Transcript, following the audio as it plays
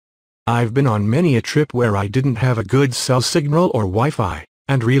I've been on many a trip where I didn't have a good cell signal or Wi-Fi,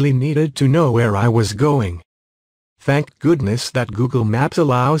 and really needed to know where I was going. Thank goodness that Google Maps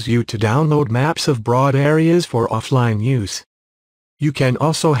allows you to download maps of broad areas for offline use. You can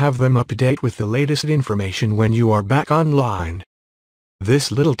also have them update with the latest information when you are back online.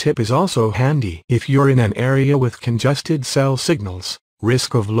 This little tip is also handy if you're in an area with congested cell signals,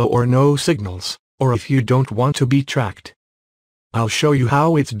 risk of low or no signals, or if you don't want to be tracked. I'll show you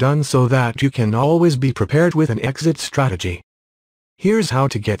how it's done so that you can always be prepared with an exit strategy. Here's how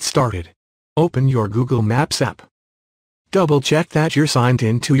to get started. Open your Google Maps app. Double-check that you're signed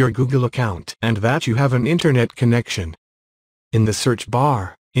in to your Google account and that you have an internet connection. In the search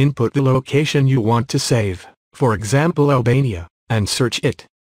bar, input the location you want to save, for example Albania, and search it.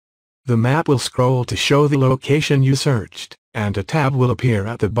 The map will scroll to show the location you searched, and a tab will appear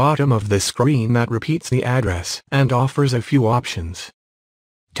at the bottom of the screen that repeats the address and offers a few options.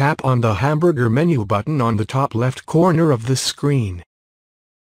 Tap on the hamburger menu button on the top left corner of the screen.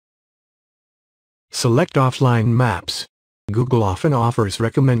 Select Offline Maps. Google often offers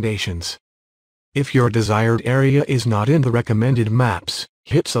recommendations. If your desired area is not in the recommended maps,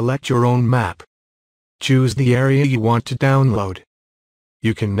 hit Select Your Own Map. Choose the area you want to download.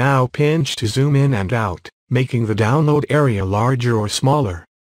 You can now pinch to zoom in and out, making the download area larger or smaller.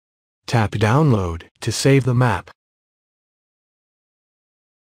 Tap Download to save the map.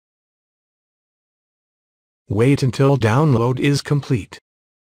 Wait until download is complete.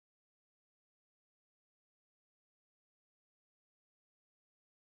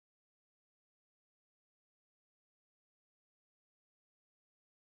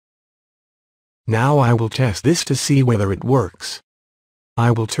 Now I will test this to see whether it works. I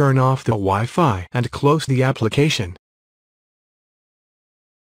will turn off the Wi-Fi and close the application.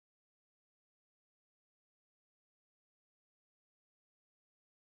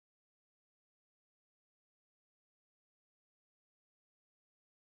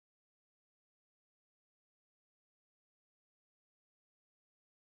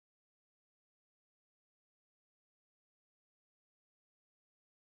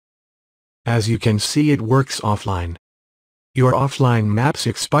 As you can see, it works offline. Your offline maps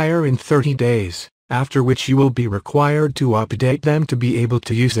expire in 30 days, after which you will be required to update them to be able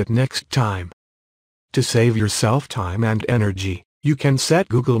to use it next time. To save yourself time and energy, you can set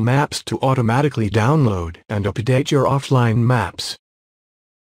Google Maps to automatically download and update your offline maps.